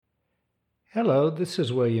Hello, this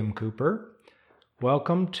is William Cooper.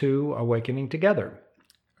 Welcome to Awakening Together.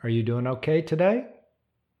 Are you doing okay today?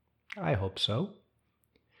 I hope so.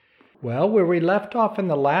 Well, where we left off in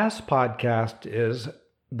the last podcast is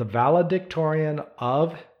the valedictorian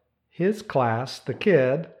of his class, the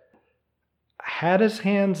kid, had his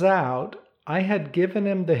hands out. I had given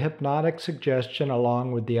him the hypnotic suggestion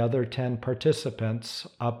along with the other 10 participants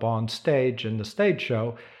up on stage in the stage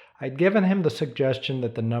show. I'd given him the suggestion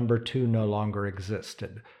that the number 2 no longer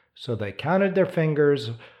existed. So they counted their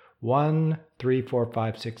fingers, 1, 3, 4,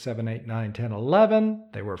 5, 6, 7, 8, 9, 10, 11.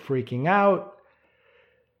 They were freaking out.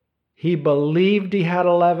 He believed he had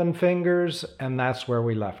 11 fingers, and that's where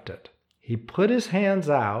we left it. He put his hands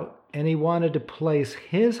out, and he wanted to place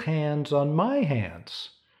his hands on my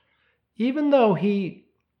hands, even though he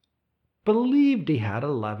believed he had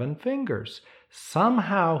 11 fingers.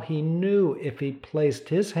 Somehow he knew if he placed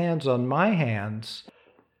his hands on my hands,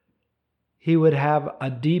 he would have a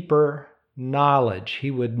deeper knowledge.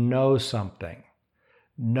 He would know something.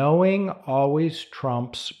 Knowing always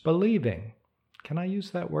trumps believing. Can I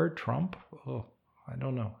use that word, trump? Oh, I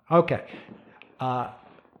don't know. Okay.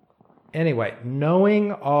 Anyway,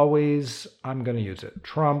 knowing always, I'm going to use it,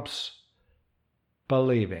 trumps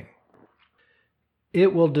believing.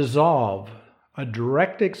 It will dissolve. A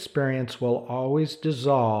direct experience will always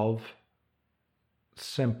dissolve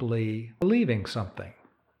simply believing something.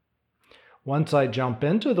 Once I jump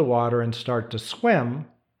into the water and start to swim,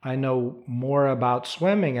 I know more about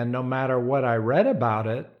swimming, and no matter what I read about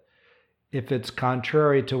it, if it's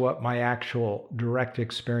contrary to what my actual direct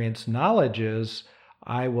experience knowledge is,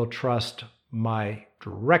 I will trust my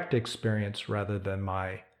direct experience rather than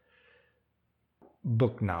my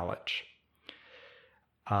book knowledge.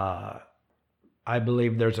 I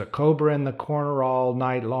believe there's a cobra in the corner all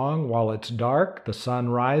night long while it's dark. The sun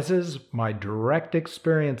rises. My direct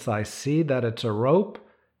experience, I see that it's a rope.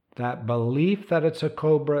 That belief that it's a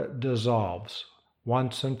cobra dissolves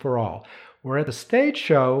once and for all. Where at the stage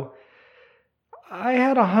show, I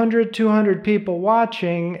had 100, 200 people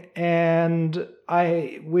watching, and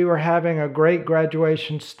we were having a great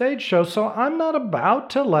graduation stage show, so I'm not about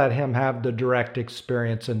to let him have the direct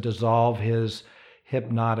experience and dissolve his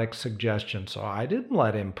hypnotic suggestion. So I didn't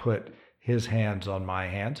let him put his hands on my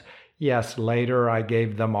hands. Yes, later I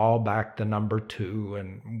gave them all back the number 2,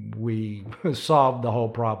 and we solved the whole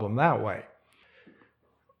problem that way.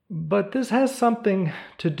 But this has something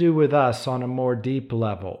to do with us on a more deep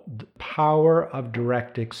level. The power of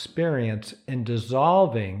direct experience in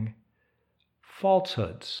dissolving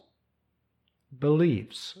falsehoods,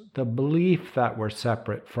 beliefs, the belief that we're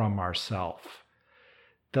separate from ourselves,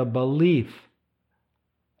 the belief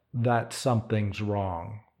that something's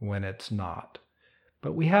wrong when it's not.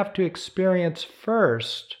 But we have to experience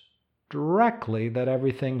first directly that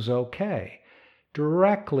everything's okay,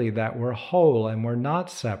 directly that we're whole and we're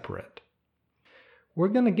not separate. We're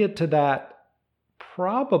going to get to that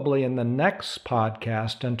probably in the next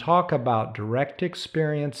podcast and talk about direct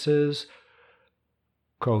experiences,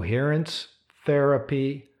 coherence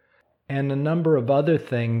therapy, and a number of other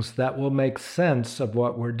things that will make sense of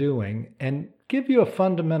what we're doing and give you a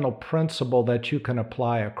fundamental principle that you can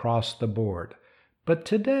apply across the board. But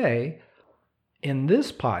today, in this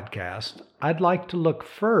podcast, I'd like to look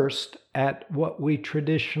first at what we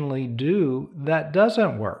traditionally do that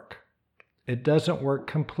doesn't work. It doesn't work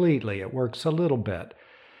completely. It works a little bit.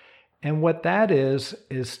 And what that is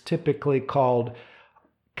typically called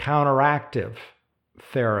counteractive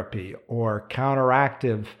therapy or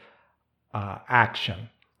counteractive action.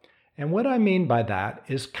 And what I mean by that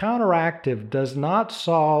is counteractive does not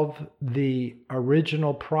solve the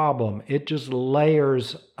original problem. It just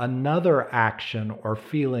layers another action or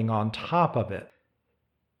feeling on top of it.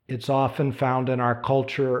 It's often found in our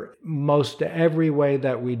culture, most every way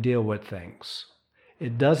that we deal with things.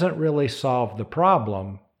 It doesn't really solve the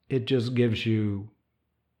problem. It just gives you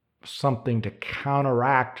something to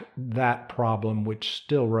counteract that problem, which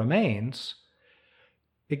still remains.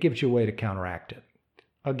 It gives you a way to counteract it.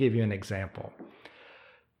 I'll give you an example.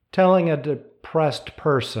 Telling a depressed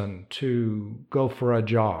person to go for a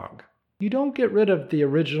jog. You don't get rid of the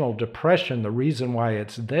original depression, the reason why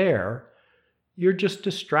it's there. You're just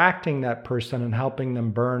distracting that person and helping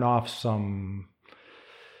them burn off some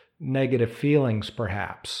negative feelings,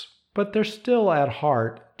 perhaps. But they're still at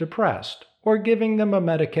heart depressed. Or giving them a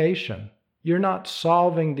medication. You're not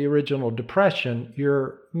solving the original depression,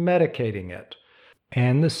 you're medicating it.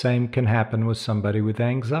 And the same can happen with somebody with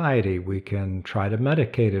anxiety. We can try to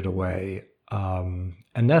medicate it away,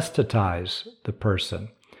 anesthetize the person.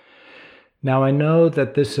 Now, I know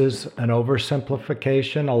that this is an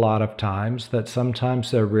oversimplification a lot of times, that sometimes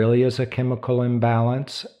there really is a chemical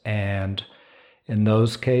imbalance, and in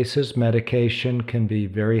those cases, medication can be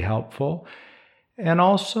very helpful. And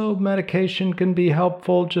also, medication can be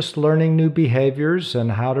helpful just learning new behaviors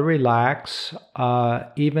and how to relax,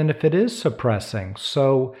 even if it is suppressing.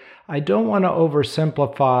 So, I don't want to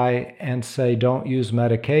oversimplify and say don't use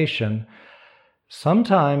medication.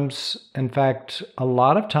 Sometimes, in fact, a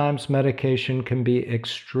lot of times, medication can be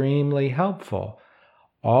extremely helpful.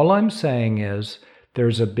 All I'm saying is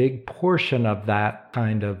there's a big portion of that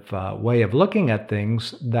kind of way of looking at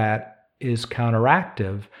things that is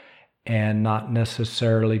counteractive and not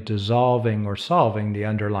necessarily dissolving or solving the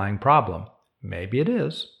underlying problem. Maybe it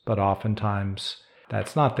is, but oftentimes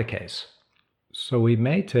that's not the case. So we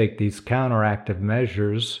may take these counteractive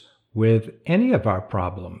measures with any of our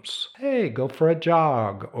problems. Hey, go for a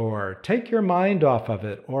jog, or take your mind off of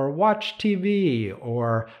it, or watch TV,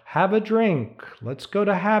 or have a drink. Let's go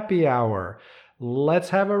to happy hour.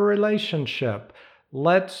 Let's have a relationship.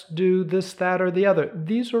 Let's do this, that, or the other.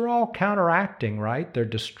 These are all counteracting, right? They're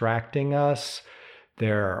distracting us.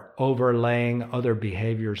 They're overlaying other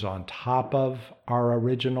behaviors on top of our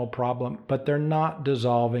original problem, but they're not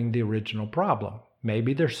dissolving the original problem.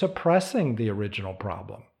 Maybe they're suppressing the original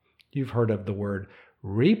problem. You've heard of the word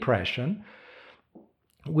repression.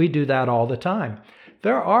 We do that all the time.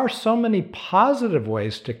 There are so many positive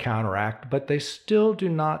ways to counteract, but they still do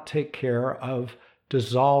not take care of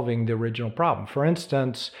dissolving the original problem. For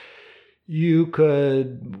instance, you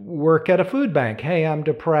could work at a food bank. Hey, I'm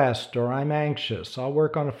depressed or I'm anxious. I'll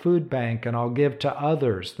work on a food bank and I'll give to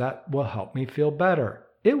others. That will help me feel better.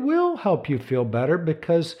 It will help you feel better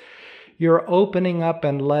because you're opening up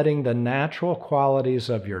and letting the natural qualities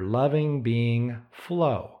of your loving being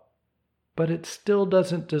flow. But it still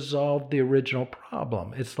doesn't dissolve the original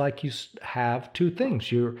problem. It's like you have two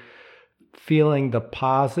things. You're feeling the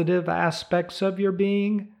positive aspects of your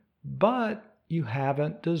being, but you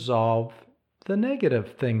haven't dissolved the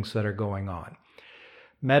negative things that are going on.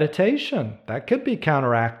 Meditation, that could be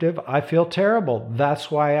counteractive. I feel terrible.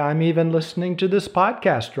 That's why I'm even listening to this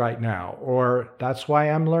podcast right now. Or that's why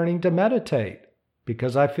I'm learning to meditate,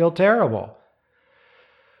 because I feel terrible.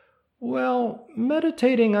 Well,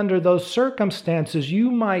 meditating under those circumstances,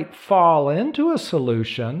 you might fall into a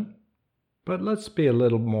solution, but let's be a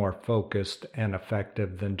little more focused and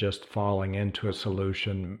effective than just falling into a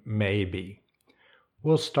solution, maybe.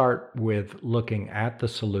 We'll start with looking at the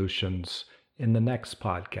solutions in the next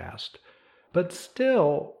podcast. But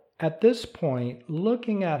still, at this point,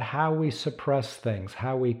 looking at how we suppress things,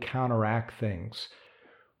 how we counteract things.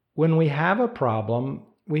 When we have a problem,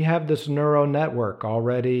 we have this neural network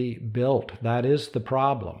already built. That is the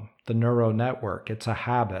problem, the neural network. It's a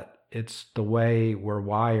habit. It's the way we're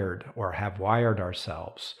wired or have wired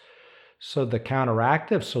ourselves. So the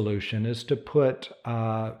counteractive solution is to put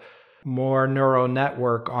more neural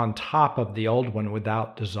network on top of the old one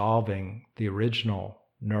without dissolving the original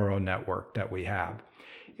neural network that we have.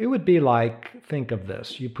 It would be like, think of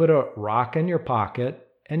this, you put a rock in your pocket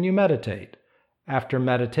and you meditate. After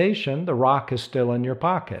meditation, the rock is still in your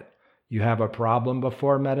pocket. You have a problem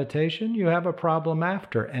before meditation, you have a problem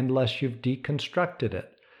after, unless you've deconstructed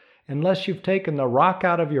it. Unless you've taken the rock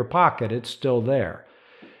out of your pocket, it's still there.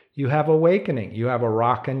 You have awakening. You have a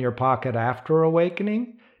rock in your pocket after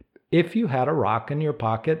awakening, if you had a rock in your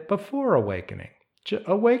pocket before awakening.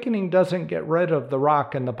 Awakening doesn't get rid of the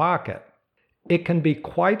rock in the pocket. It can be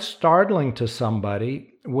quite startling to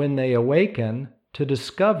somebody when they awaken to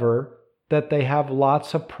discover that they have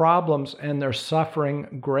lots of problems and they're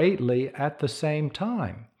suffering greatly at the same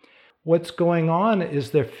time. What's going on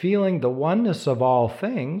is they're feeling the oneness of all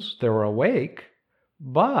things. They're awake,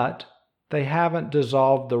 but they haven't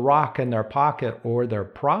dissolved the rock in their pocket, or their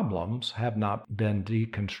problems have not been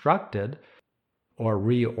deconstructed or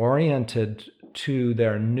reoriented to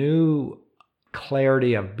their new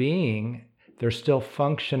clarity of being. They're still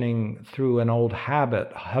functioning through an old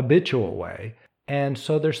habitual way, and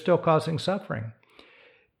so they're still causing suffering.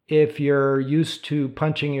 If you're used to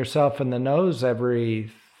punching yourself in the nose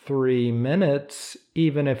every 3 minutes,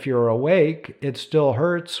 even if you're awake, it still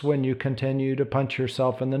hurts when you continue to punch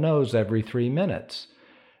yourself in the nose every 3 minutes.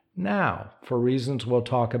 Now, for reasons we'll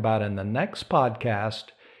talk about in the next podcast,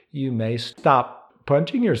 you may stop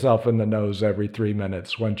punching yourself in the nose every 3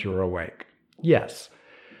 minutes once you're awake. Yes,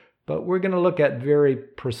 but we're going to look at very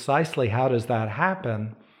precisely how does that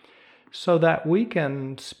happen so that we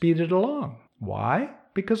can speed it along. Why?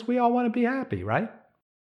 Because we all want to be happy, right?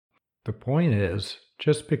 The point is,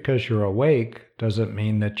 just because you're awake doesn't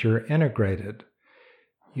mean that you're integrated.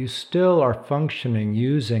 you still are functioning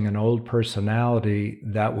using an old personality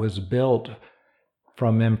that was built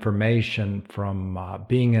from information, from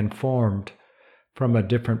being informed from a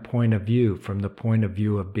different point of view, from the point of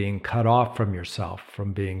view of being cut off from yourself,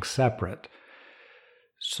 from being separate.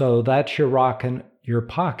 So that's your rock in your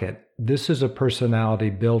pocket. This is a personality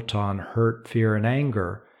built on hurt, fear, and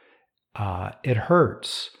anger. It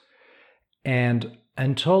hurts. And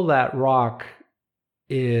until that rock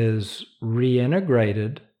is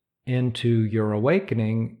reintegrated into your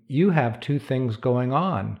awakening, you have two things going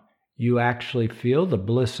on. You actually feel the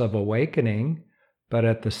bliss of awakening, but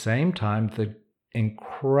at the same time, the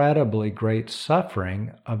incredibly great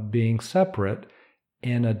suffering of being separate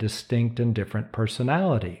in a distinct and different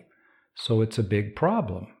personality. So it's a big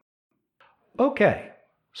problem. Okay,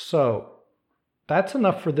 so that's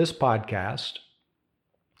enough for this podcast.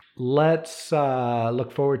 Let's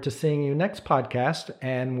look forward to seeing you next podcast,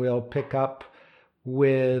 and we'll pick up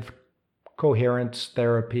with coherence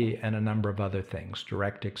therapy and a number of other things,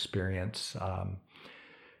 direct experience.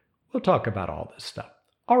 We'll talk about all this stuff.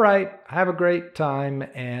 All right, have a great time,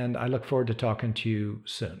 and I look forward to talking to you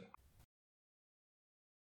soon.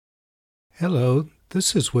 Hello,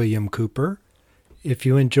 this is William Cooper. If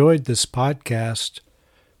you enjoyed this podcast,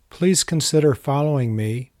 please consider following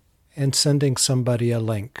me and sending somebody a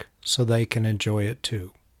link so they can enjoy it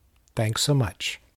too. Thanks so much.